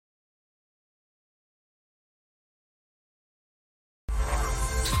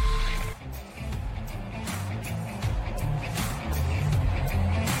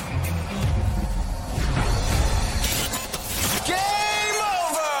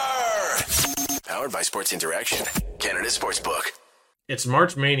Powered by Sports Interaction, Canada Sportsbook. It's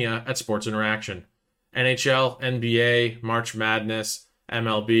March Mania at Sports Interaction. NHL, NBA, March Madness,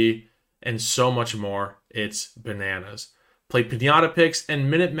 MLB, and so much more. It's bananas. Play Pinata Picks and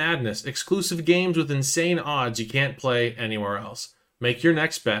Minute Madness, exclusive games with insane odds you can't play anywhere else. Make your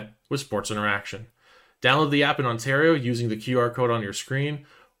next bet with Sports Interaction. Download the app in Ontario using the QR code on your screen,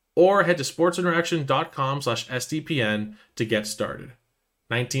 or head to sportsinteraction.com/SDPN to get started.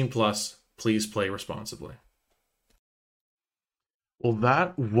 19 plus, please play responsibly. Well,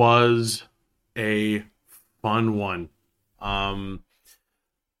 that was a fun one. Hello,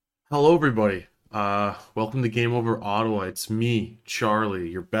 everybody. Welcome to Game Over Ottawa. It's me, Charlie,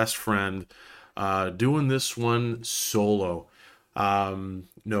 your best friend, doing this one solo.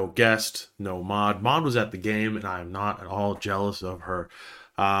 No guest, no mod. Mod was at the game, and I am not at all jealous of her.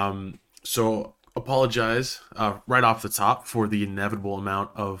 So apologize right off the top for the inevitable amount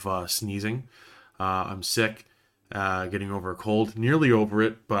of sneezing. I'm sick, getting over a cold, nearly over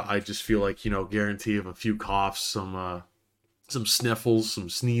it, but I just feel like, guarantee of a few coughs, some sniffles, some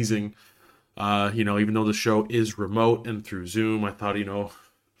sneezing. Even though the show is remote and through Zoom, I thought,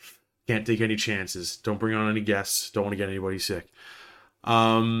 can't take any chances. Don't bring on any guests. Don't want to get anybody sick.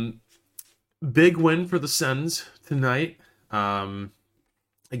 Big win for the Sens tonight,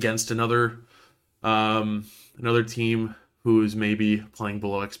 against another team who's maybe playing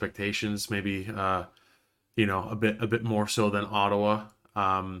below expectations, maybe a bit more so than Ottawa.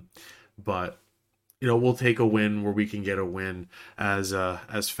 But we'll take a win where we can get a win as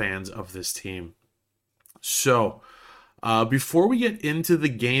fans of this team. So, before we get into the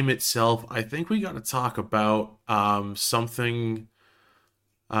game itself, I think we got to talk about something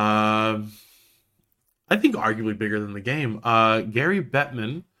I think arguably bigger than the game. Gary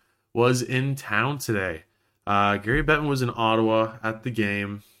Bettman was in town today. Gary Bettman was in Ottawa at the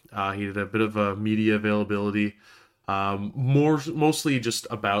game. He did a bit of a media availability, mostly just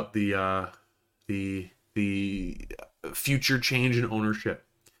about the future change in ownership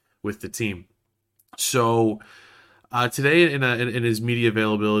with the team. So today, in his media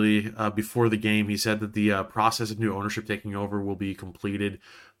availability before the game, he said that the process of new ownership taking over will be completed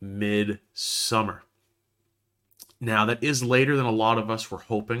mid-summer. Now, that is later than a lot of us were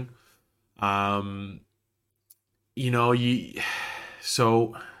hoping.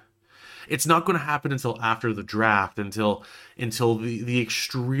 So it's not going to happen until after the draft, until the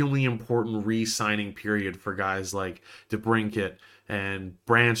extremely important re-signing period for guys like DeBrincat and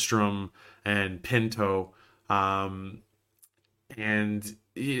Brandstrom and Pinto. And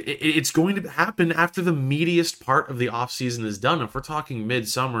it's going to happen after the meatiest part of the offseason is done. If we're talking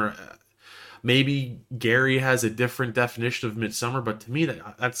midsummer, maybe Gary has a different definition of midsummer, but to me,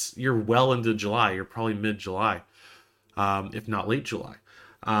 that's you're well into July. You're probably mid-July, if not late July.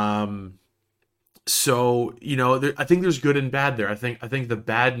 So I think there's good and bad there. I think the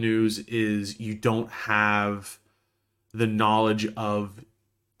bad news is you don't have the knowledge of,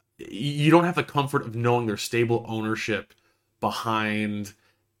 you don't have the comfort of knowing there's stable ownership behind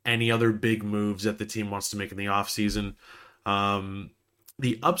any other big moves that the team wants to make in the offseason.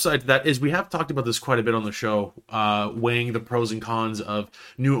 The upside to that is, we have talked about this quite a bit on the show, weighing the pros and cons of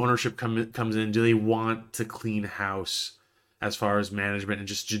new ownership comes in. Do they want to clean house as far as management and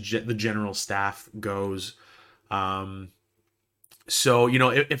just the general staff goes? So,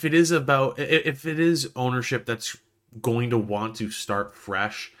 if it is ownership that's going to want to start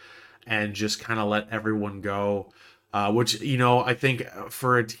fresh and just kind of let everyone go, which, I think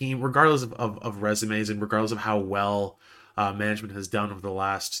for a team, regardless of resumes and regardless of how well management has done over the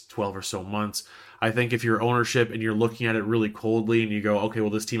last 12 or so months, I think if you're ownership and you're looking at it really coldly and you go, okay,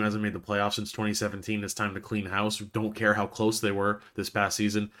 well, this team hasn't made the playoffs since 2017, it's time to clean house, don't care how close they were this past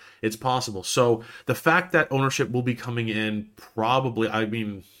season, it's possible. So the fact that ownership will be coming in, probably,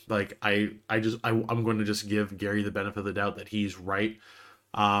 I'm going to just give Gary the benefit of the doubt that he's right.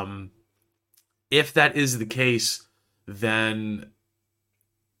 If that is the case, then,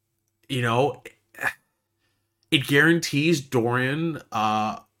 it guarantees Dorian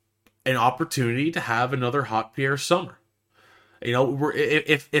an opportunity to have another hot Pierre summer.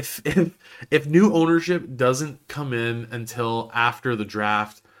 If new ownership doesn't come in until after the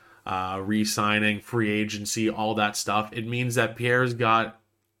draft, re-signing, free agency, all that stuff, it means that Pierre's got,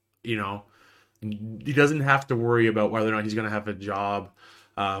 he doesn't have to worry about whether or not he's going to have a job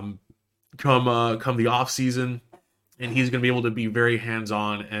come the off season. And he's going to be able to be very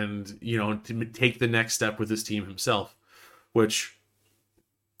hands-on and, to take the next step with his team himself, which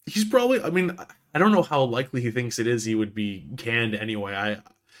he's probably, I don't know how likely he thinks it is he would be canned anyway.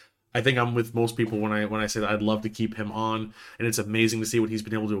 I think I'm with most people when I say that I'd love to keep him on, and it's amazing to see what he's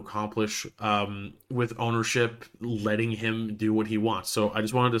been able to accomplish with ownership, letting him do what he wants. So I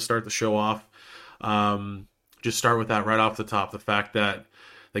just wanted to start the show off, just start with that right off the top, the fact that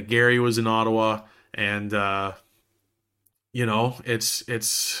Gary was in Ottawa, and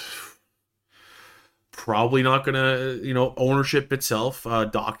it's probably not gonna, ownership itself,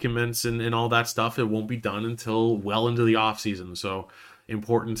 documents and all that stuff. It won't be done until well into the off season. So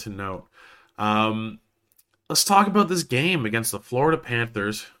important to note. Um, let's talk about this game against the Florida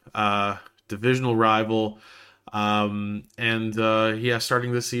Panthers, divisional rival. And yeah,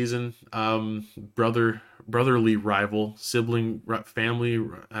 starting this season, brotherly rival, sibling, family.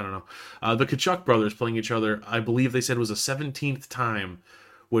 I don't know. The Kachuk brothers playing each other. I believe they said it was a 17th time,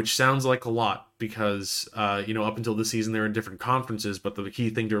 which sounds like a lot because up until this season they're in different conferences. But the key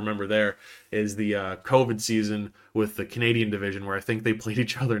thing to remember there is the COVID season with the Canadian division, where I think they played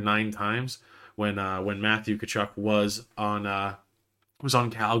each other 9 times when Matthew Kachuk was on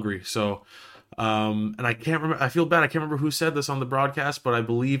Calgary. So. And I can't remember. I feel bad. I can't remember who said this on the broadcast, but I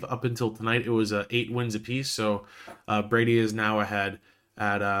believe up until tonight it was 8 wins apiece. So Brady is now ahead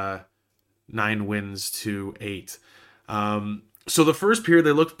at 9 wins to 8. So the first period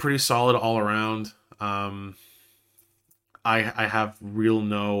they looked pretty solid all around. I have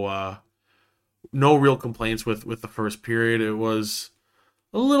no real complaints with the first period. It was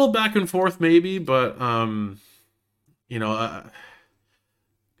a little back and forth maybe, but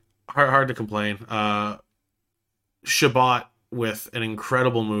hard to complain. Shabbat with an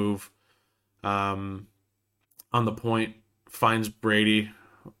incredible move on the point, finds Brady,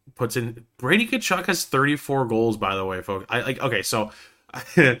 puts in. Brady Kachuk has 34 goals, by the way, folks.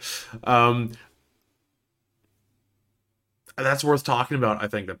 That's worth talking about. I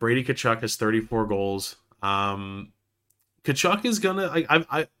think that Brady Kachuk has 34 goals. Kachuk is gonna.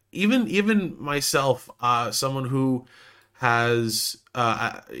 I even myself, someone who has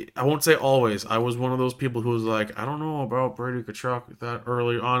I won't say always. I was one of those people who was like, I don't know about Brady Kachuk that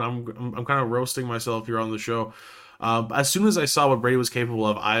early on. I'm kind of roasting myself here on the show. As soon as I saw what Brady was capable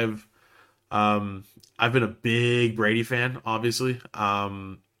of, I've been a big Brady fan, obviously.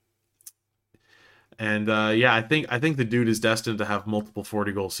 Yeah, I think the dude is destined to have multiple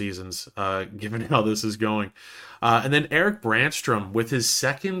 40-goal seasons, given how this is going. And then Eric Brandstrom with his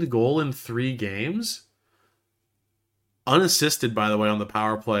second goal in 3 games. Unassisted, by the way, on the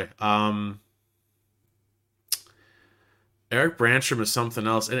power play. Eric Brandstrom is something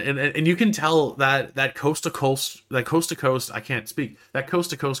else, and you can tell that coast to coast, I can't speak, that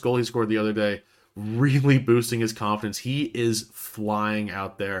coast to coast goal he scored the other day, really boosting his confidence. He is flying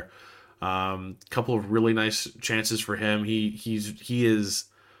out there. Couple of really nice chances for him. He is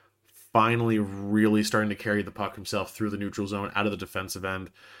finally really starting to carry the puck himself through the neutral zone, out of the defensive end.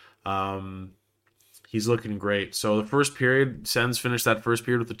 He's looking great. So the first period, Sens finished that first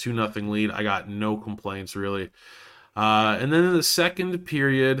period with a 2-0 lead. I got no complaints, really. And then in the second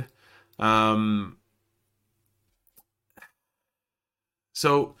period, the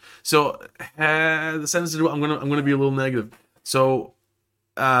Sens, I'm gonna be a little negative. So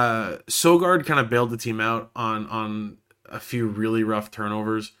Sogard kind of bailed the team out on a few really rough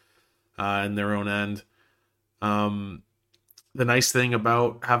turnovers in their own end. The nice thing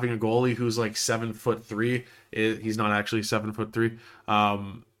about having a goalie who's like 7'3", he's not actually 7'3",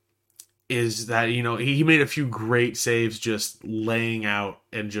 is that, he made a few great saves just laying out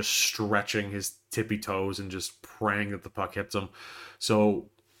and just stretching his tippy toes and just praying that the puck hits him. So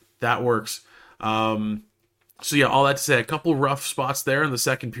that works. So yeah, all that to say, a couple rough spots there in the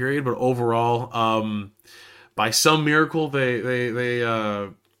second period, but overall, by some miracle, they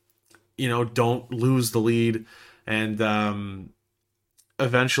don't lose the lead. And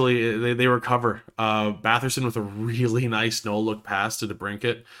eventually they recover. Batherson with a really nice no-look pass to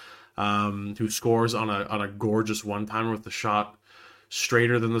DeBrincat, who scores on a gorgeous one-timer with the shot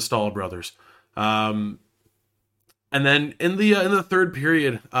straighter than the Stahl brothers. And then in the third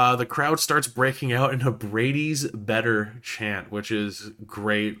period, the crowd starts breaking out into Brady's better chant, which is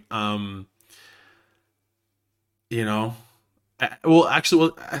great. Well,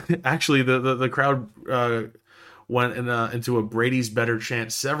 actually, the crowd went into a Brady's better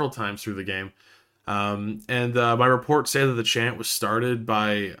chant several times through the game. And my reports say that the chant was started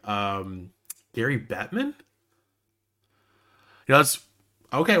by Gary Bettman. That's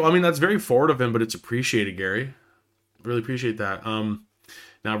okay. Well, I mean, that's very forward of him, but it's appreciated, Gary. Really appreciate that.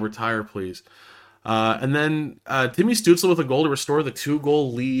 Now retire, please. And then Timmy Stützle with a goal to restore the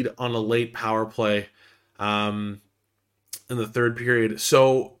 2-goal lead on a late power play in the third period.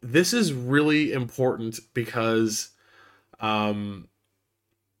 So this is really important because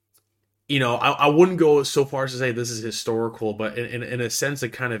I wouldn't go so far as to say this is historical, but in a sense, it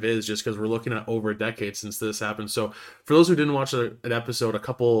kind of is, just because we're looking at over a decade since this happened. So for those who didn't watch an episode,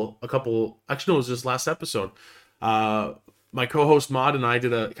 actually, no, it was just last episode. My co-host Maud and I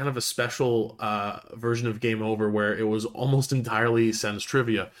did a kind of a special version of Game Over where it was almost entirely Sens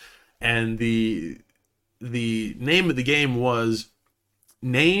trivia, and the name of the game was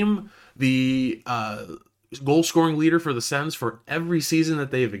name the goal scoring leader for the Sens for every season that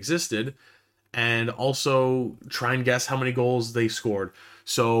they have existed, and also try and guess how many goals they scored.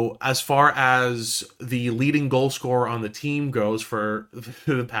 So as far as the leading goal scorer on the team goes for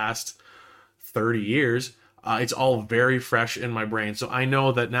the past 30 years, it's all very fresh in my brain. So I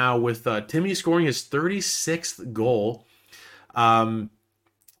know that now with Timmy scoring his 36th goal,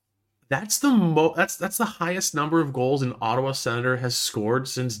 that's the highest number of goals an Ottawa Senator has scored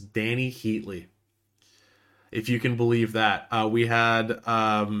since Danny Heatley, if you can believe that. We had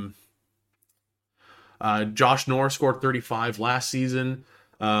Josh Norris scored 35 last season.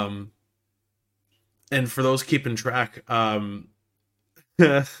 And for those keeping track, oh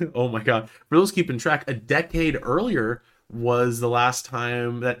my God, for those keeping track, a decade earlier was the last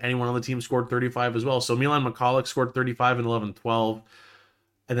time that anyone on the team scored 35 as well. So Milan Michalek scored 35 in 11-12.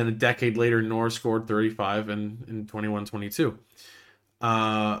 And then a decade later, Norris scored 35 in 21-22.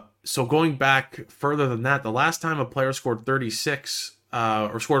 So going back further than that, the last time a player scored 36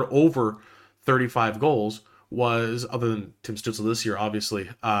 or scored over 35 goals was, other than Tim Stützle this year, obviously,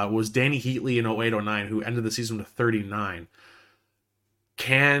 was Danny Heatley in 08-09, who ended the season with 39.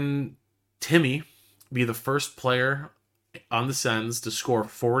 Can Timmy be the first player on the Sens to score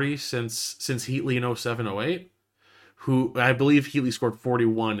 40 since Heatley in 07-08? Who I believe Heatley scored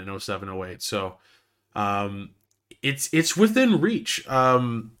 41 in 07-08. So it's within reach.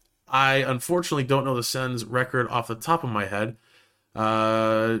 I unfortunately don't know the Sens record off the top of my head.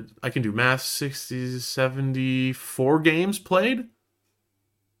 I can do math. 60, 74 games played.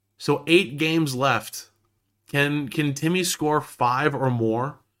 So 8 games left. Can Timmy score 5 or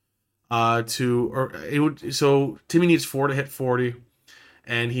more? So Timmy needs 4 to hit 40,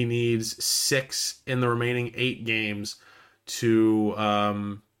 and he needs 6 in the remaining 8 games to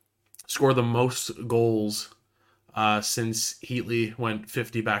score the most goals since Heatley went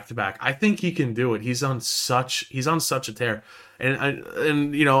 50 back to back. I think he can do it. He's on such a tear, and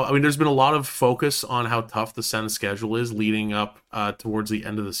there's been a lot of focus on how tough the Sens schedule is leading up towards the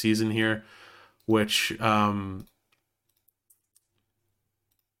end of the season here, which what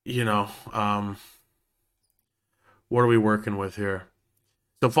are we working with here?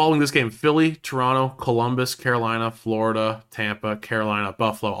 So following this game, Philly, Toronto, Columbus, Carolina, Florida, Tampa, Carolina,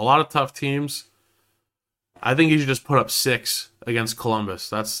 Buffalo. A lot of tough teams. I think you should just put up 6 against Columbus.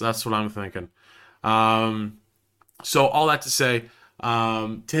 That's what I'm thinking. So all that to say,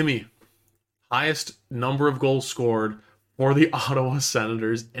 Timmy, highest number of goals scored for the Ottawa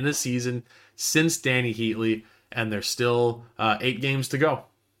Senators in a season since Danny Heatley, and there's still 8 games to go.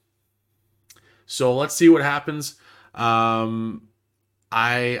 So let's see what happens. I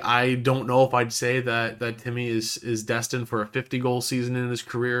don't know if I'd say that Timmy is destined for a 50-goal season in his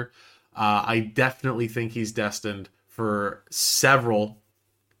career. I definitely think he's destined for several,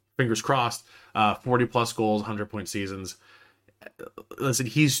 fingers crossed, 40-plus goals, 100-point seasons. Listen,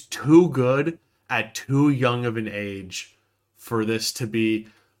 he's too good at too young of an age for this to be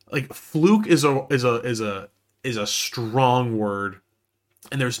like fluke is a strong word.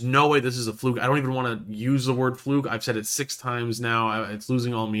 And there's no way this is a fluke. I don't even want to use the word fluke. I've said it 6 times now. It's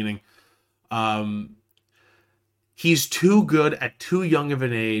losing all meaning. He's too good at too young of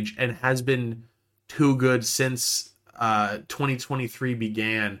an age and has been too good since 2023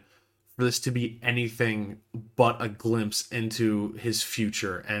 began for this to be anything but a glimpse into his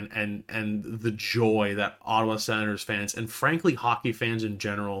future and the joy that Ottawa Senators fans and frankly hockey fans in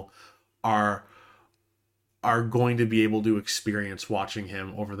general are going to be able to experience watching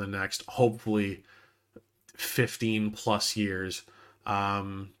him over the next, hopefully, 15 plus years.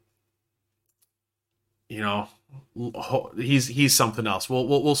 He's something else.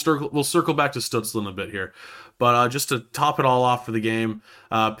 We'll circle back to Stützle in a bit here, but just to top it all off for the game,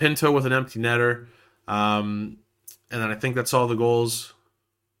 Pinto with an empty netter, and then I think that's all the goals.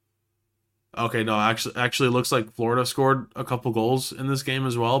 Okay, no, actually, it looks like Florida scored a couple goals in this game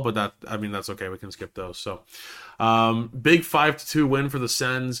as well, but that's okay. We can skip those. So, big 5-2 win for the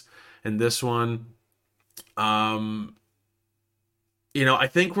Sens in this one. I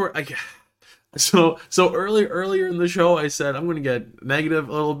think so earlier in the show, I said I'm going to get negative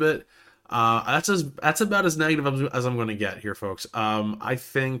a little bit. That's about as negative as I'm going to get here, folks. I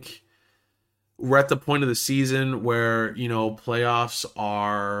think we're at the point of the season where, playoffs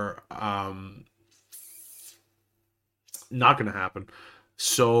are not going to happen.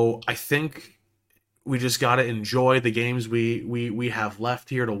 So I think we just got to enjoy the games we have left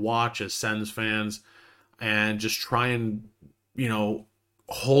here to watch as Sens fans, and just try and,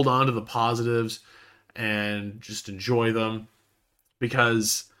 hold on to the positives and just enjoy them,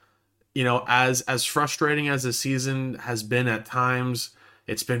 because, as frustrating as the season has been at times,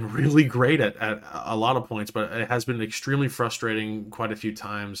 it's been really great at a lot of points, but it has been extremely frustrating quite a few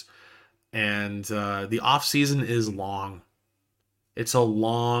times. And the off season is long. It's a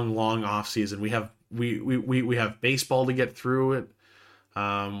long, long off season. We have baseball to get through it,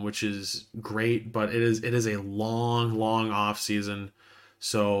 which is great, but it is a long, long off season.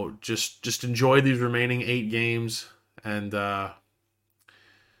 So just enjoy these remaining 8 games, and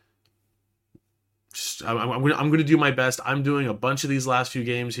I'm going to do my best. I'm doing a bunch of these last few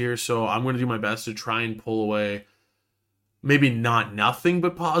games here, so I'm going to do my best to try and pull away maybe not nothing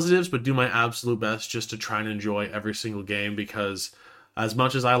but positives, but do my absolute best just to try and enjoy every single game, because as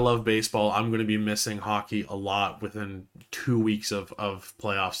much as I love baseball, I'm going to be missing hockey a lot within 2 weeks of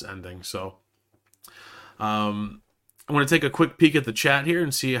playoffs ending. So I'm going to take a quick peek at the chat here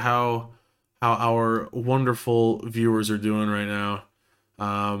and see how our wonderful viewers are doing right now.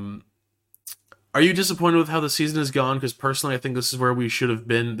 Are you disappointed with how the season has gone? Because personally, I think this is where we should have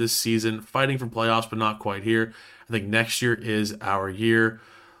been this season, fighting for playoffs, but not quite here. I think next year is our year.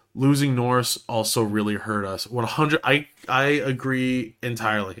 Losing Norris also really hurt us. 100. I agree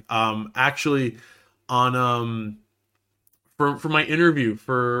entirely. Actually, on for my interview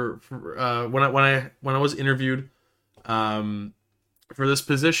for when I was interviewed for this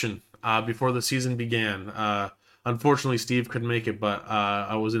position before the season began. Unfortunately, Steve couldn't make it, but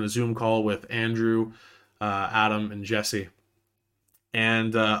I was in a Zoom call with Andrew, Adam, and Jesse,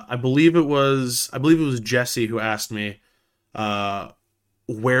 and I believe it was Jesse who asked me,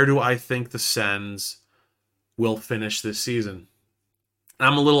 where do I think the Sens will finish this season? And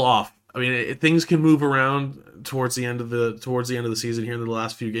I'm a little off. I mean, things can move around towards the end of the season here in the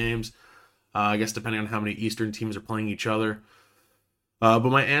last few games. I guess depending on how many Eastern teams are playing each other. But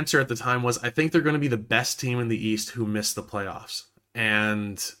my answer at the time was, I think they're going to be the best team in the East who missed the playoffs.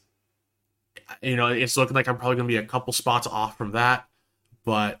 And, it's looking like I'm probably going to be a couple spots off from that.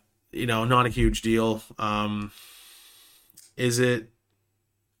 But, not a huge deal. Is it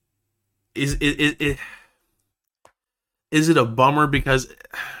a bummer? Because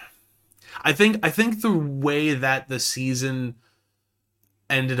I think the way that the season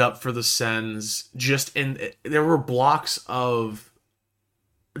ended up for the Sens, there were blocks of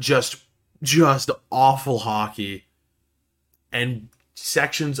just awful hockey and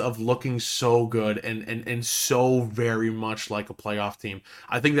sections of looking so good and so very much like a playoff team.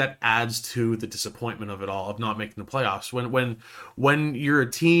 I think that adds to the disappointment of it all, of not making the playoffs. When you're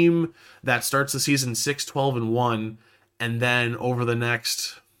a team that starts the season 6-12-1, and then over the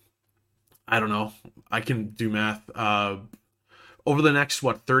next, I don't know, I can do math, over the next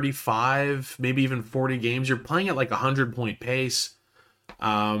 35, maybe even 40 games, you're playing at like 100-point pace.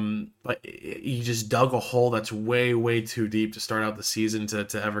 But you just dug a hole that's way, way too deep to start out the season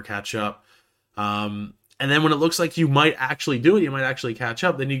to ever catch up. And then when it looks like you might actually do it, you might actually catch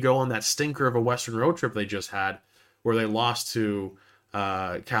up, then you go on that stinker of a Western road trip they just had, where they lost to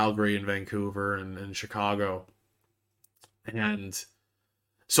Calgary and Vancouver and Chicago. And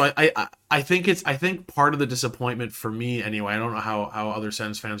so I think part of the disappointment for me anyway, I don't know how other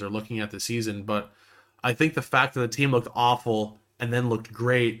Sens fans are looking at the season, but I think the fact that the team looked awful and then looked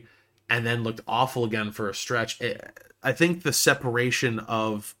great, and then looked awful again for a stretch. I think the separation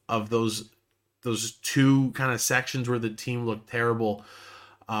of those two kind of sections where the team looked terrible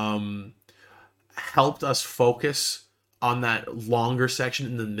helped us focus on that longer section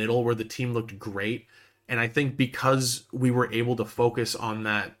in the middle where the team looked great. And I think because we were able to focus on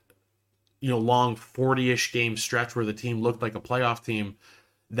that, long 40-ish game stretch where the team looked like a playoff team,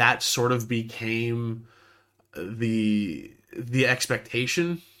 that sort of became the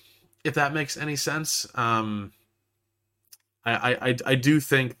expectation, if that makes any sense. I do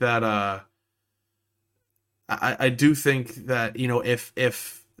think that I do think that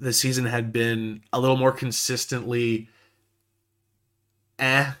if the season had been a little more consistently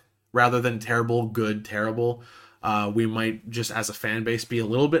rather than terrible, good, terrible, we might just as a fan base be a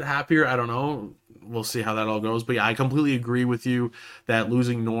little bit happier. I don't know. We'll see how that all goes. But yeah, I completely agree with you that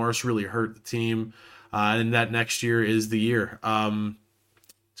losing Norris really hurt the team. And that next year is the year. A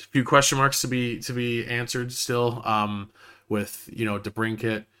few question marks to be answered still, with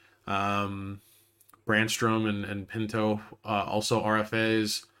DeBrincat, Brandstrom, and Pinto, also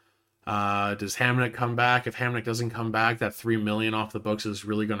RFAs. Does Hamnick come back? If Hamnick doesn't come back, that $3 million off the books is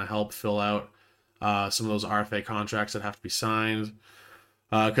really going to help fill out some of those RFA contracts that have to be signed.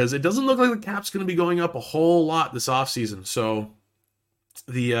 Because it doesn't look like the cap's going to be going up a whole lot this offseason. So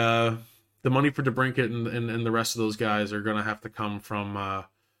the money for DeBrincat and the rest of those guys are going to have to come from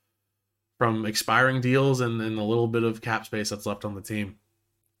expiring deals and a little bit of cap space that's left on the team.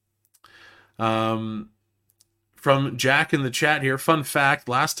 From Jack in the chat here, fun fact,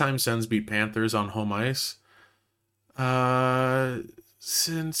 last time Sens beat Panthers on home ice,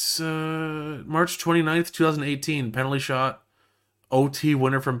 since March 29th, 2018, penalty shot, OT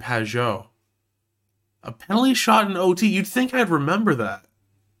winner from Pajot. A penalty shot in OT, you'd think I'd remember that.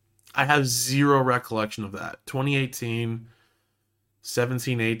 I have zero recollection of that. 2018,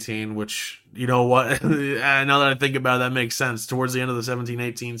 17-18, which, you know what, now that I think about it, that makes sense. Towards the end of the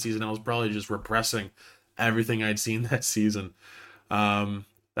 17-18 season, I was probably just repressing everything I'd seen that season.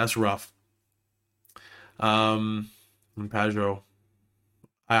 That's rough. And Pajot,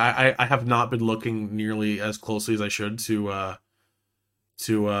 I have not been looking nearly as closely as I should to a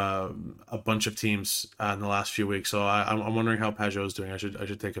bunch of teams in the last few weeks. So I'm wondering how Pajot is doing. I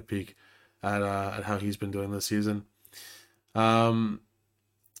should take a peek at how he's been doing this season. I'm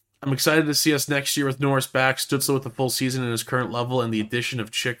excited to see us next year with Norris back, Stützle with the full season in his current level, and the addition of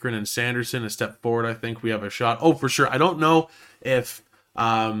Chychrun and Sanderson a step forward. I think we have a shot. Oh, for sure. I don't know if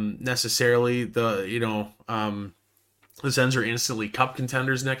necessarily the Sens are instantly cup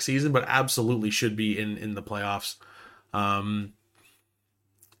contenders next season, but absolutely should be in the playoffs. And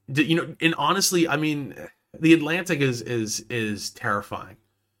honestly, I mean, the Atlantic is terrifying.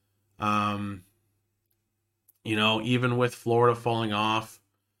 Even with Florida falling off,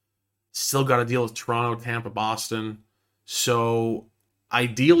 still got to deal with Toronto, Tampa, Boston. So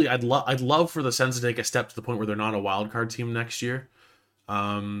ideally, I'd love for the Sens to take a step to the point where they're not a wild card team next year.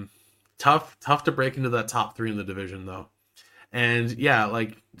 Tough to break into that top three in the division though. And yeah,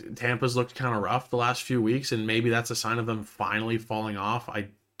 like Tampa's looked kind of rough the last few weeks, and maybe that's a sign of them finally falling off. I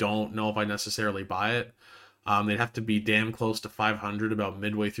don't know if I necessarily buy it. They'd have to be damn close to 500 about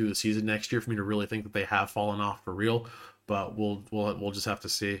midway through the season next year for me to really think that they have fallen off for real. But we'll just have to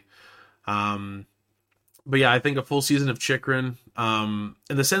see. But yeah, I think a full season of Chychrun. And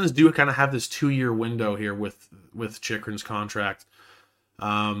the Sens do kind of have this 2-year window here with Chychrun's contract.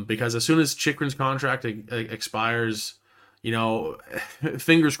 Because as soon as Chychrun's contract expires,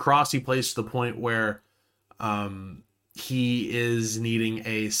 fingers crossed he plays to the point where he is needing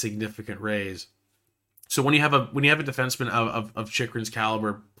a significant raise. So when you have a defenseman of Chychrun's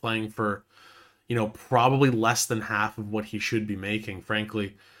caliber playing for, probably less than half of what he should be making,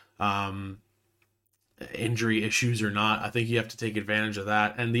 frankly, injury issues or not, I think you have to take advantage of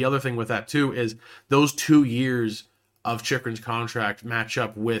that. And the other thing with that too is those 2 years of Chychrun's contract match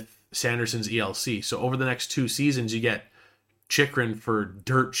up with Sanderson's ELC. So over the next 2 seasons, you get Chychrun for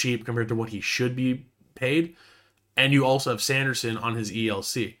dirt cheap compared to what he should be paid. And you also have Sanderson on his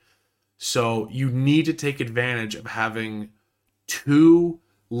ELC. So you need to take advantage of having 2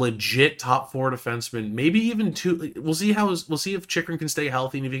 legit top 4 defensemen, maybe even 2. We'll see if Chychrun can stay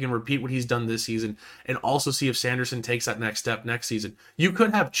healthy and if he can repeat what he's done this season, and also see if Sanderson takes that next step next season. You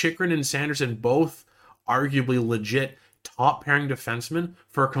could have Chychrun and Sanderson both arguably legit top pairing defensemen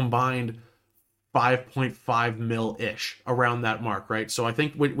for a combined 5.5 mil ish, around that mark, right? So I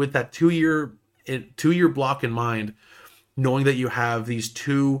think with that 2-year block in mind, knowing that you have these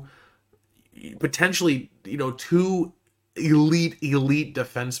 2 potentially 2 elite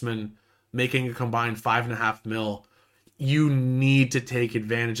defensemen making a combined 5.5 mil, you need to take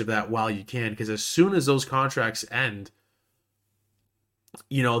advantage of that while you can, because as soon as those contracts end,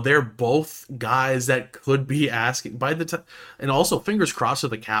 they're both guys that could be asking by the time, and also fingers crossed that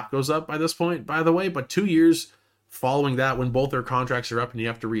the cap goes up by this point, by the way, but 2 years following that, when both their contracts are up and you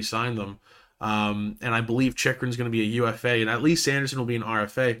have to re-sign them, and I believe Chychrun's going to be a UFA, and at least Sanderson will be an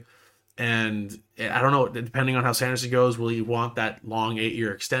RFA. And I don't know, depending on how Sanderson goes, will he want that long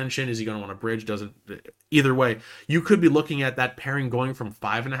 8-year extension? Is he going to want a bridge? Either way, you could be looking at that pairing going from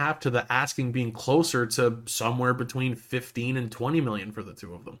 5.5 to the asking being closer to somewhere between 15 and 20 million for the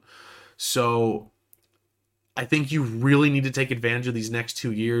 2 of them. So I think you really need to take advantage of these next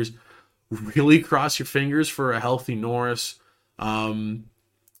 2 years. Really cross your fingers for a healthy Norris.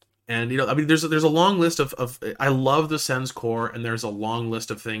 And, there's a long list of I love the Sens core, and there's a long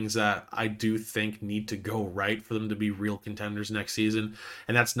list of things that I do think need to go right for them to be real contenders next season.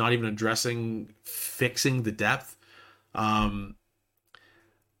 And that's not even addressing fixing the depth.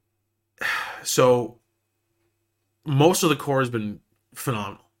 So most of the core has been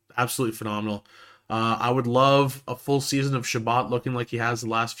phenomenal, absolutely phenomenal. I would love a full season of Shabbat looking like he has the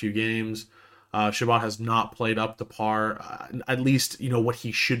last few games. Shabbat has not played up to par, at least what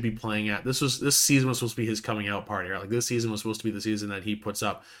he should be playing at. This season was supposed to be his coming out party, right? Like this season was supposed to be the season that he puts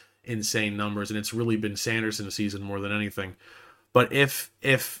up insane numbers, and it's really been Sanderson's season more than anything. But if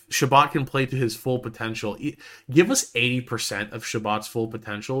Shabbat can play to his full potential, give us 80% of Shabbat's full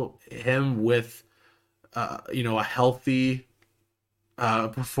potential, him with a healthy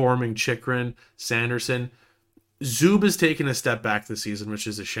performing Chikrin, Sanderson. Zub has taken a step back this season, which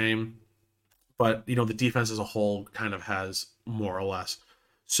is a shame. But, the defense as a whole kind of has more or less.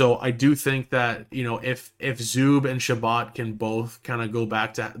 So I do think that, if Zub and Shabbat can both kind of go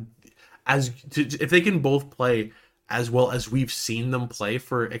back to if they can both play as well as we've seen them play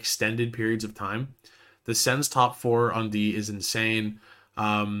for extended periods of time, the Sens top four on D is insane.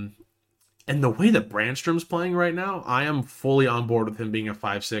 And the way that Brandstrom's playing right now, I am fully on board with him being a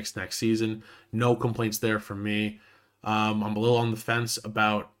 5-6 next season. No complaints there from me. I'm a little on the fence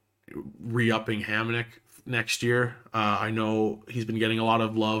about re-upping Hamonic next year. I know he's been getting a lot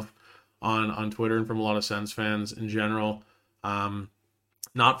of love on Twitter and from a lot of Sens fans in general.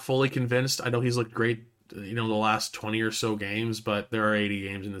 Not fully convinced. I know he's looked great, the last 20 or so games, but there are 80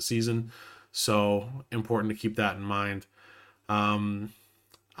 games in the season, so important to keep that in mind.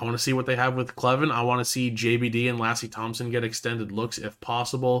 I want to see what they have with Clevin. I want to see JBD and Lassie Thompson get extended looks if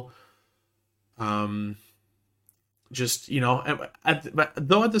possible. Though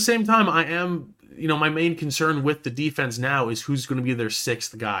at the same time, I am, my main concern with the defense now is who's going to be their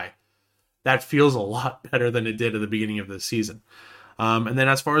sixth guy. That feels a lot better than it did at the beginning of the season. And then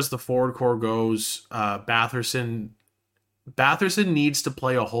as far as the forward core goes, Batherson needs to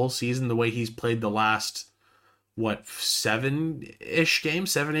play a whole season the way he's played the last 7,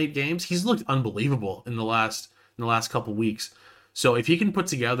 8 games. He's looked unbelievable in the last couple weeks. So if he can put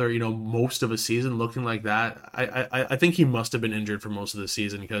together, most of a season looking like that, I think he must have been injured for most of the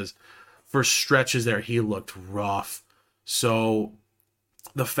season, because for stretches there he looked rough. So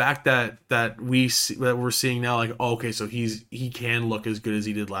the fact that we're seeing now, like, okay, so he can look as good as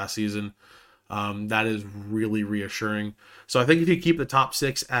he did last season, that is really reassuring. So I think if you keep the top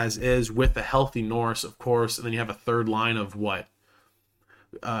six as is with the healthy Norris, of course, and then you have a third line of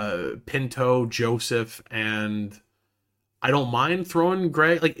Pinto, Joseph, and I don't mind throwing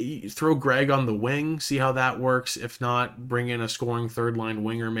Greg, throw Greg on the wing, see how that works. If not, bring in a scoring third line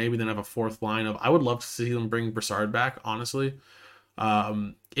winger, maybe then have a fourth line of, I would love to see them bring Brassard back, honestly.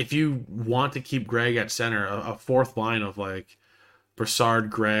 If you want to keep Greg at center, a fourth line of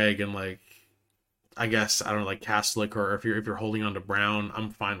Brassard, Greg, and I guess, I don't know, Kastelic, or if you're holding on to Brown, I'm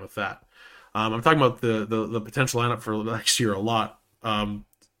fine with that. I'm talking about the potential lineup for next year a lot.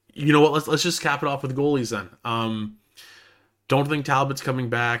 You know what? Let's just cap it off with goalies then. Don't think Talbot's coming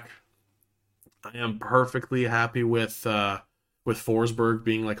back. I am perfectly happy with Forsberg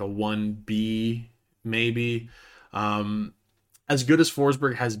being a 1B maybe. As good as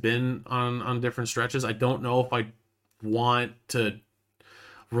Forsberg has been on different stretches, I don't know if I want to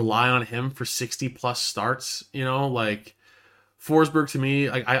rely on him for 60 plus starts. Forsberg, to me,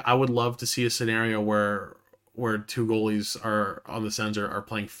 I would love to see a scenario where two goalies are on the Sens are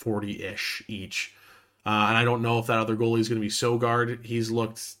playing 40-ish each. And I don't know if that other goalie is going to be Sogard. He's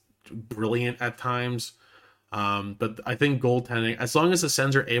looked brilliant at times. But I think goaltending, as long as the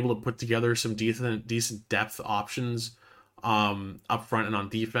Sens are able to put together some decent depth options up front and on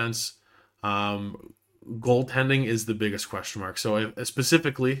defense, goaltending is the biggest question mark. So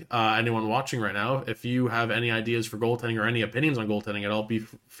specifically, anyone watching right now, if you have any ideas for goaltending or any opinions on goaltending at all,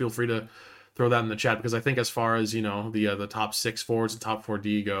 feel free to throw that in the chat, because I think as far as the top 6 forwards and top 4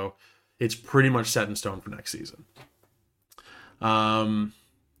 D go, it's pretty much set in stone for next season. Let's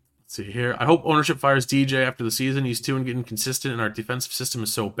see here. I hope ownership fires DJ after the season. He's too inconsistent, and our defensive system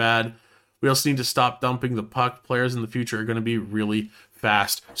is so bad. We also need to stop dumping the puck. Players in the future are going to be really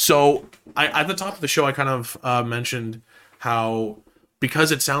fast. So at the top of the show, I kind of mentioned how,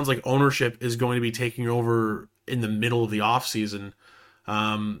 because it sounds like ownership is going to be taking over in the middle of the offseason,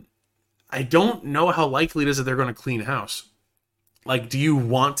 I don't know how likely it is that they're going to clean house. Do you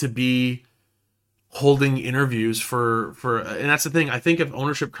want to be holding interviews for and that's the thing. I think if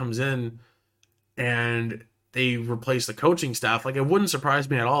ownership comes in and they replace the coaching staff, it wouldn't surprise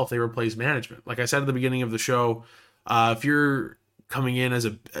me at all if they replace management. Like I said at the beginning of the show, if you're coming in as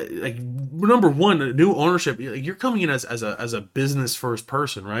number one, new ownership, you're coming in as a business first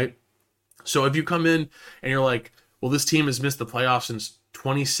person, right? So if you come in and you're like, well, this team has missed the playoffs since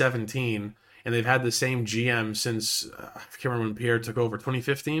 2017, and they've had the same GM since, I can't remember when Pierre took over,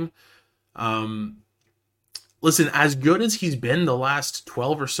 2015. Listen, as good as he's been the last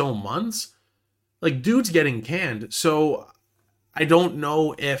 12 or so months, like, dude's getting canned. So I don't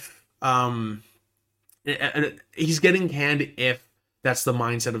know if he's getting canned if that's the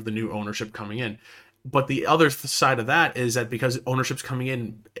mindset of the new ownership coming in. But the other side of that is that because ownership's coming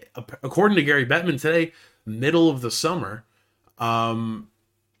in, according to Gary Bettman today, middle of the summer,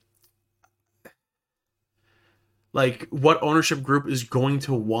 like, what ownership group is going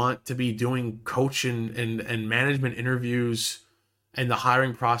to want to be doing coach and management interviews and the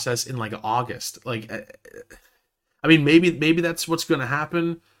hiring process in like August? Like, I mean, maybe that's what's going to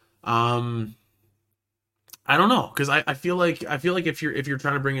happen. I don't know, because I feel like if you're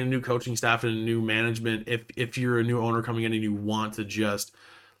trying to bring in a new coaching staff and a new management, if you're a new owner coming in and you want to just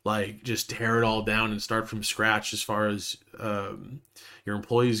tear it all down and start from scratch as far as your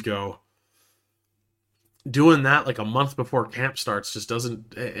employees go, doing that like a month before camp starts just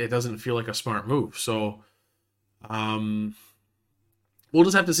doesn't feel like a smart move. So we'll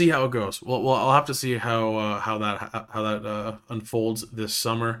just have to see how it goes. Well, I'll have to see how that unfolds this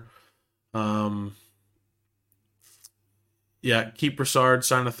summer. Yeah, keep Brassard,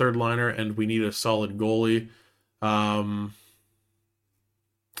 sign a third liner, and we need a solid goalie.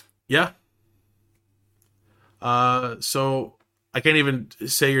 Yeah. So I can't even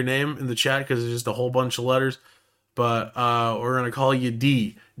say your name in the chat because it's just a whole bunch of letters. But we're gonna call you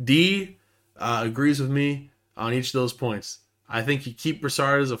D. D agrees with me on each of those points. I think you keep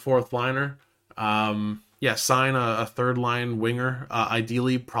Brassard as a fourth liner. Yeah, sign a third line winger.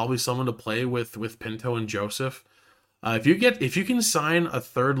 Ideally, probably someone to play with Pinto and Joseph. If you can sign a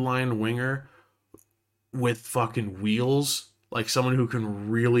third line winger with fucking wheels, like someone who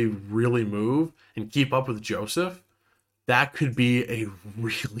can really, really move and keep up with Joseph, that could be a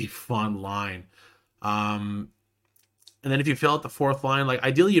really fun line. And then if you fill out the fourth line, like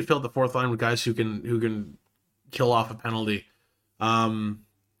ideally you'd fill out the fourth line with guys who can kill off a penalty. Because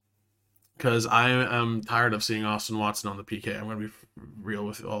I am tired of seeing Austin Watson on the PK. I'm going to be real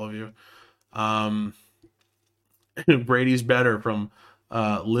with all of you. Brady's better from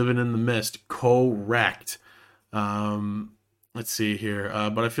Living in the Mist. Correct. Let's see here.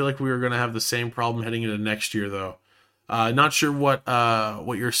 But I feel like we are going to have the same problem heading into next year, though. Not sure what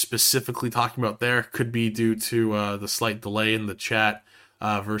you're specifically talking about there. Could be due to the slight delay in the chat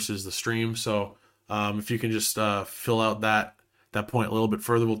versus the stream. So if you can just fill out that point a little bit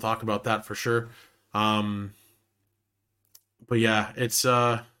further, we'll talk about that for sure. But yeah, it's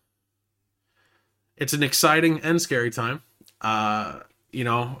an exciting and scary time.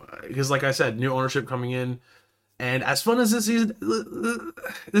 Because like I said, new ownership coming in, and as fun as this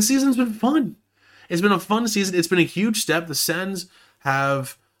season's been fun. It's been a fun season. It's been a huge step. The Sens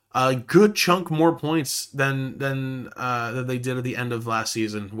have a good chunk more points than they did at the end of last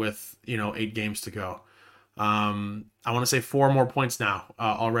season with 8 games to go. I want to say 4 more points now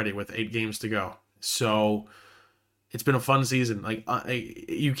already with 8 games to go. So it's been a fun season. Like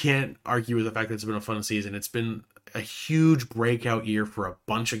you can't argue with the fact that it's been a fun season. It's been a huge breakout year for a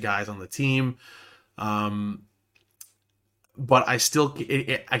bunch of guys on the team. But I still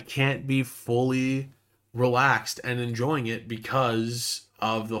I can't be fully relaxed and enjoying it because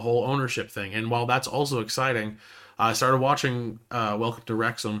of the whole ownership thing. And while that's also exciting, I started watching Welcome to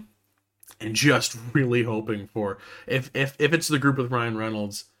Wrexham and just really hoping for if it's the group with Ryan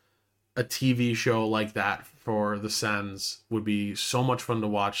Reynolds, a TV show like that for the Sens would be so much fun to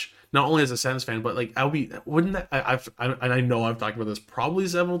watch. Not only as a Sens fan, but like I know I've talked about this probably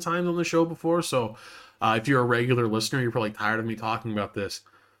several times on the show before. So if you're a regular listener, you're probably tired of me talking about this.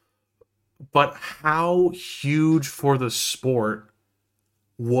 But how huge for the sport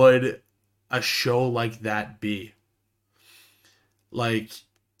would a show like that be? Like,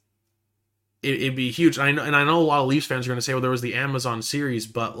 it'd be huge. And I know a lot of Leafs fans are going to say, well, there was the Amazon series,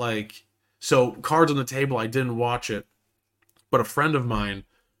 but like, so cards on the table, I didn't watch it. But a friend of mine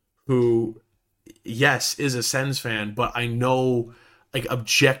who, yes, is a Sens fan, but I know, like,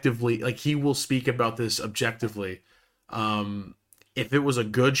 objectively, like, he will speak about this objectively. If it was a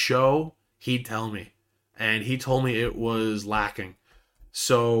good show, he'd tell me. And he told me it was lacking.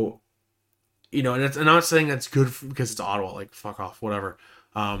 So, and I'm not saying that's good because it's Ottawa. Like, fuck off, whatever.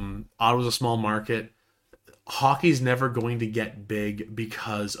 Ottawa's a small market. Hockey's never going to get big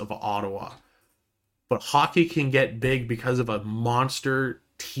because of Ottawa. But hockey can get big because of a monster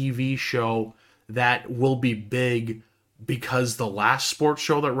TV show that will be big because the last sports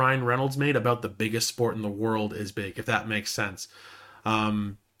show that Ryan Reynolds made about the biggest sport in the world is big, if that makes sense.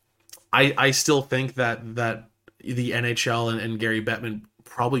 I still think that the NHL and Gary Bettman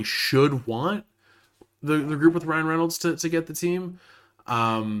probably should want the group with Ryan Reynolds to get the team.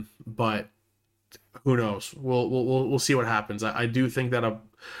 But who knows? We'll see what happens. I do think that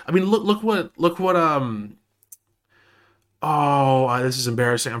I mean, look what this is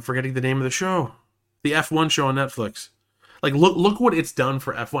embarrassing. I'm forgetting the name of the show, the F1 show on Netflix. Like, look what it's done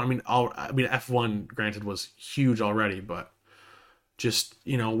for F1. I mean, F1 granted was huge already, but just,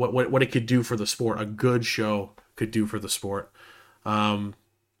 you know, what it could do for the sport. A good show could do for the sport.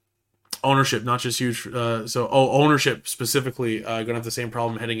 Ownership, not just huge. Ownership specifically, gonna have the same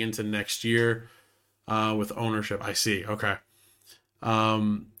problem heading into next year with ownership. I see. Okay.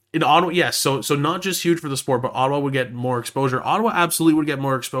 In Ottawa, yes. So not just huge for the sport, but Ottawa would get more exposure. Ottawa absolutely would get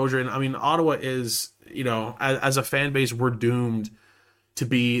more exposure, and I mean, Ottawa is, you know, as a fan base, we're doomed to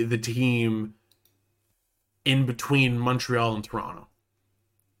be the team in between Montreal and Toronto.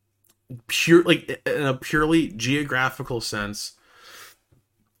 In a purely geographical sense,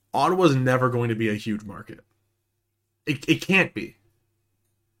 Ottawa's never going to be a huge market. It can't be.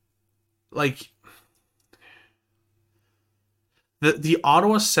 Like, the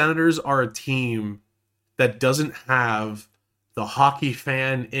Ottawa Senators are a team that doesn't have the hockey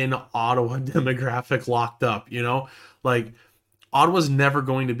fan in Ottawa demographic locked up, you know? Like, Ottawa's never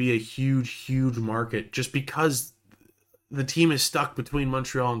going to be a huge market just because the team is stuck between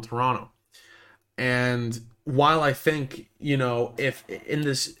Montreal and Toronto. And while I think, you know, if in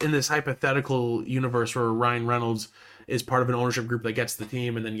this hypothetical universe where Ryan Reynolds is part of an ownership group that gets the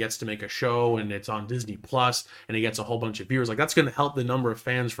team and then gets to make a show and it's on Disney Plus and he gets a whole bunch of viewers, like, that's going to help the number of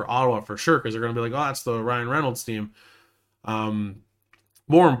fans for Ottawa for sure, because they're going to be like, oh, that's the Ryan Reynolds team.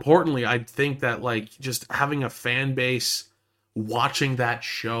 More importantly, I think that, like, just having a fan base watching that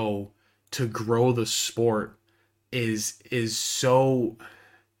show to grow the sport is so,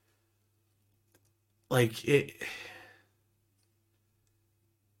 like,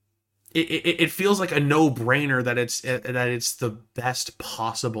 it feels like a no-brainer that it's the best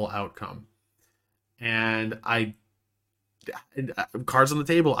possible outcome. And cards on the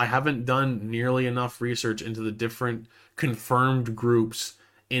table, I haven't done nearly enough research into the different confirmed groups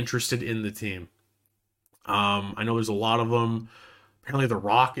interested in the team. I know there's a lot of them. Apparently The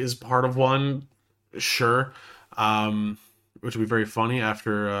Rock is part of one, sure, which would be very funny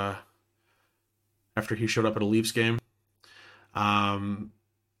after he showed up at a Leafs game.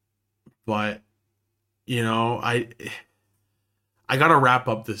 But, you know, I gotta wrap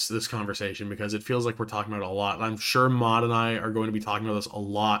up this conversation because it feels like we're talking about it a lot. And I'm sure Maud and I are going to be talking about this a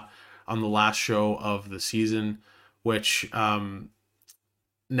lot on the last show of the season, which,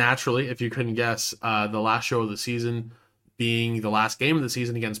 naturally, if you couldn't guess, the last show of the season being the last game of the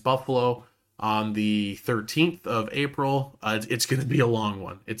season against Buffalo on the 13th of April. It's going to be a long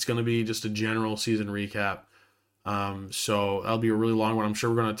one. It's going to be just a general season recap. So that'll be a really long one. I'm sure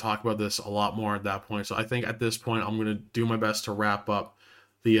we're going to talk about this a lot more at that point. So I think at this point, I'm going to do my best to wrap up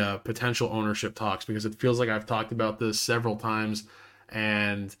the potential ownership talks, because it feels like I've talked about this several times,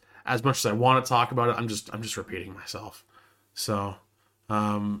 and as much as I want to talk about it, I'm just repeating myself. So,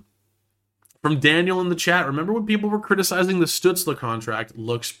 from Daniel in the chat, remember when people were criticizing the Stützle contract?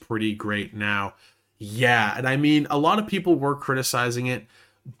 Looks pretty great now. Yeah, and I mean, a lot of people were criticizing it,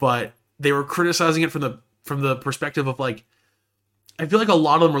 but they were criticizing it from the perspective of, like, I feel like a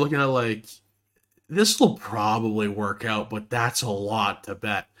lot of them were looking at, like, this will probably work out, but that's a lot to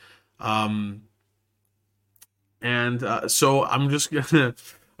bet. So I'm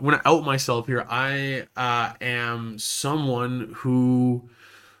gonna out myself here. I am someone who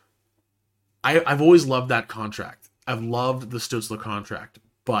I've always loved that contract. I've loved the Stützle contract,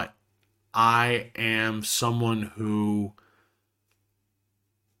 but I am someone who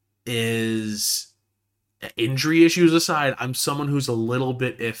is, injury issues aside, I'm someone who's a little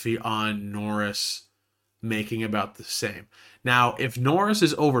bit iffy on Norris making about the same. Now, if Norris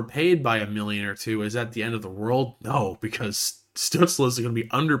is overpaid by $1 million or $2 million, is that the end of the world? No, because Stützle is going to be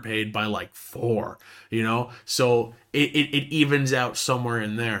underpaid by like $4 million, you know? So it evens out somewhere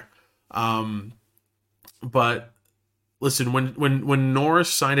in there. But listen, when Norris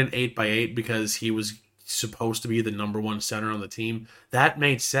signed an 8x8 because he was supposed to be the number one center on the team, that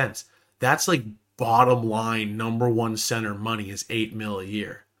made sense. That's like bottom line number one center money is $8 million a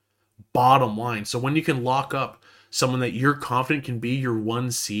year. Bottom line. So when you can lock up someone that you're confident can be your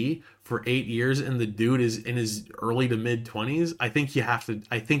 1C for 8 years, and the dude is in his early to mid 20s, I think you have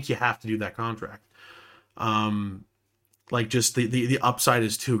to do that contract. Like, just the upside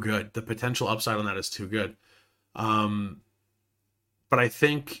is too good. The potential upside on that is too good. But I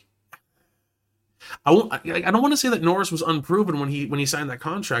think I don't want to say that Norris was unproven when he signed that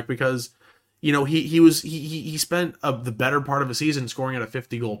contract, because, you know, he spent the better part of a season scoring at a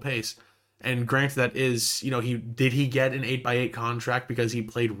 50 goal pace. And granted, that is, he get an 8x8 contract because he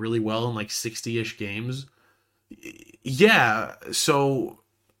played really well in like 60-ish games? Yeah. So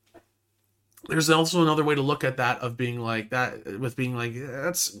there's also another way to look at that of being like that, with being like,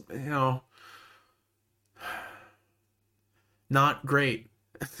 that's, not great.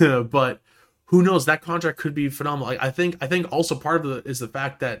 But who knows? That contract could be phenomenal. I think also part of it is the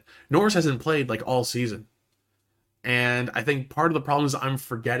fact that Norris hasn't played like all season. And I think part of the problem is I'm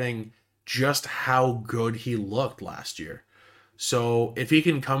forgetting just how good he looked last year. So if he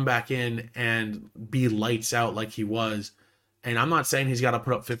can come back in and be lights out like he was, and I'm not saying he's got to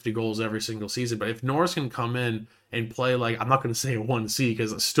put up 50 goals every single season, but if Norris can come in and play like, I'm not going to say a 1C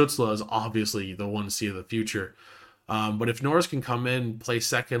because Stützle is obviously the 1C of the future. But if Norris can come in, play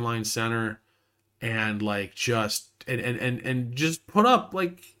second line center, and like just and just put up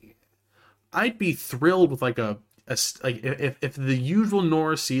like, I'd be thrilled with like like if the usual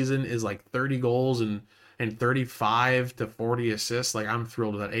Norris season is like 30 goals and 35 to 40 assists, like I'm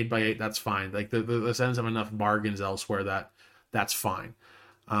thrilled with that. 8x8, that's fine. Like the Sens have enough bargains elsewhere that's fine.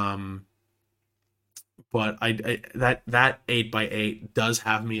 But that 8x8 does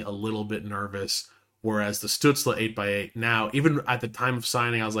have me a little bit nervous. Whereas the Stützle 8x8 now, even at the time of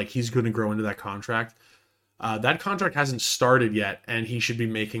signing, I was like, he's going to grow into that contract. That contract hasn't started yet, and he should be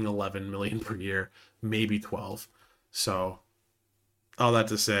making $11 million per year, maybe 12. So, all that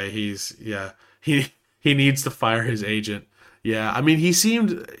to say, he needs to fire his agent. Yeah, I mean, he's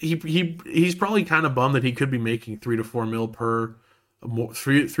probably kind of bummed that he could be making 3 to 4 mil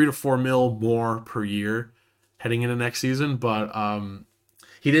more per year heading into next season, but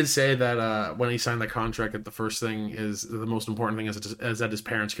he did say that when he signed that contract, that the most important thing is that his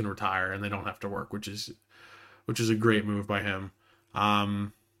parents can retire and they don't have to work, which is a great move by him.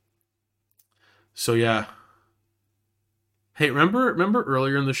 So yeah. Hey, remember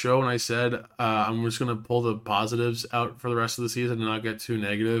earlier in the show when I said I'm just gonna pull the positives out for the rest of the season and not get too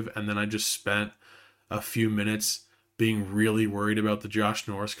negative, and then I just spent a few minutes being really worried about the Josh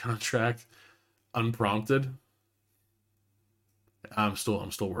Norris contract unprompted. I'm still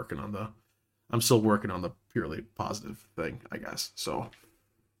working on the purely positive thing, I guess. So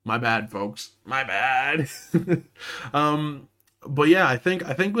my bad, folks. My bad. But yeah, I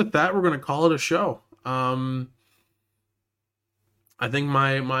think with that we're gonna call it a show. I think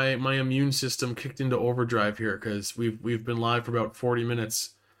my immune system kicked into overdrive here because we've been live for about 40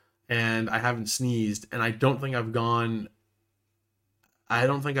 minutes and I haven't sneezed, and I don't think I've gone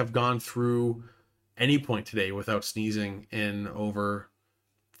through any point today without sneezing in over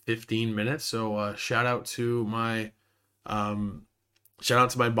 15 minutes. So shout out to my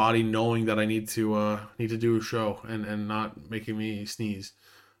body knowing that I need to do a show and not making me sneeze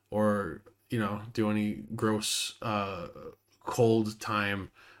or do any gross cold time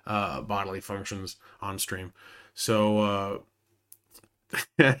bodily functions on stream. So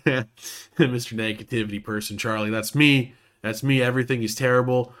Mr. Negativity person Charlie, that's me. Everything is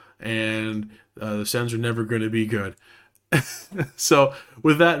terrible, and the Sens are never going to be good. So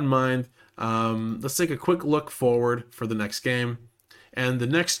with that in mind, let's take a quick look forward for the next game. And the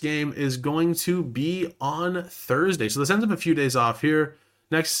next game is going to be on Thursday. So the Sens have a few days off here.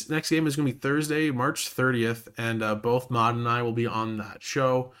 Next game is going to be Thursday, March 30th, and both Mod and I will be on that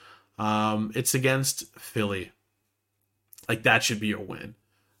show. It's against Philly. Like, that should be a win.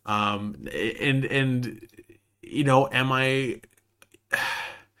 Am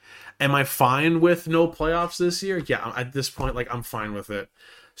I fine with no playoffs this year? Yeah, at this point, like, I'm fine with it.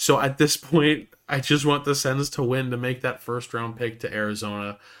 So at this point, I just want the Sens to win to make that first round pick to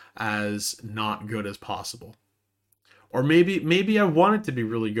Arizona as not good as possible. Or maybe I want it to be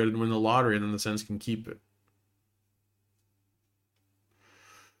really good and win the lottery, and then the Sens can keep it.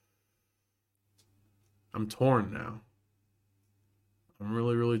 I'm torn now. I'm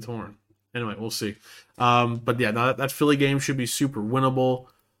really, really torn. Anyway, we'll see. But yeah, that Philly game should be super winnable.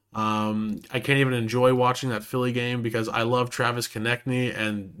 I can't even enjoy watching that Philly game because I love Travis Konechny,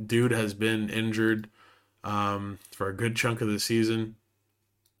 and dude has been injured for a good chunk of the season.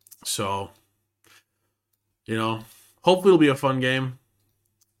 So, hopefully it'll be a fun game.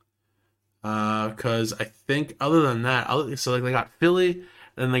 Because I think other than that, so like they got Philly,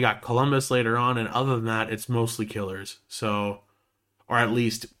 and then they got Columbus later on, and other than that, it's mostly killers. So, or at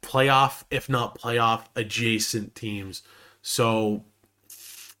least playoff, if not playoff adjacent teams. So,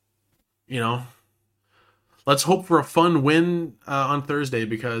 let's hope for a fun win on Thursday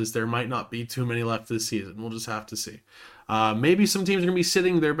because there might not be too many left this season. We'll just have to see. Maybe some teams are going to be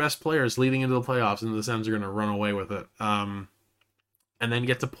sitting their best players leading into the playoffs, and the Sens are going to run away with it. And then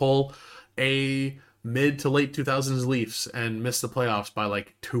get to pull a mid to late 2000s Leafs and miss the playoffs by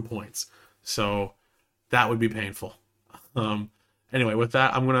like 2 points. So that would be painful. Anyway, with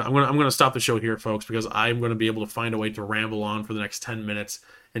that, I'm gonna stop the show here, folks, because I'm gonna be able to find a way to ramble on for the next 10 minutes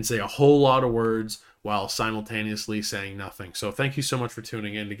and say a whole lot of words while simultaneously saying nothing. So thank you so much for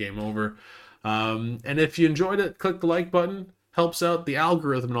tuning in to Game Over. And if you enjoyed it, click the like button. Helps out the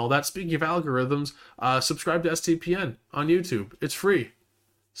algorithm and all that. Speaking of algorithms, subscribe to STPN on YouTube. It's free.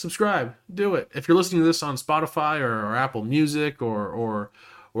 Subscribe. Do it. If you're listening to this on Spotify or Apple Music or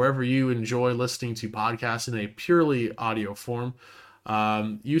wherever you enjoy listening to podcasts in a purely audio form,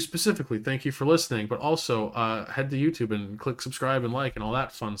 you specifically, thank you for listening. But also head to YouTube and click subscribe and like and all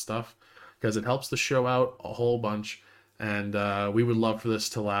that fun stuff, because it helps the show out a whole bunch. And we would love for this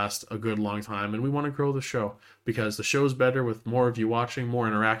to last a good long time. And we want to grow the show because the show's better with more of you watching, more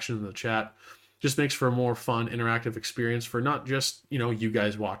interaction in the chat. Just makes for a more fun, interactive experience for not just, you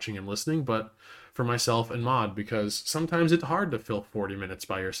guys watching and listening, but for myself and Mod, because sometimes it's hard to fill 40 minutes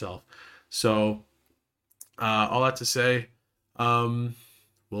by yourself. So all that to say,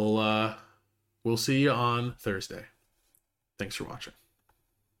 we'll see you on Thursday. Thanks for watching.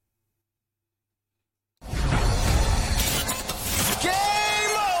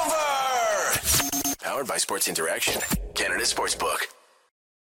 Powered by Sports Interaction, Canada Sportsbook.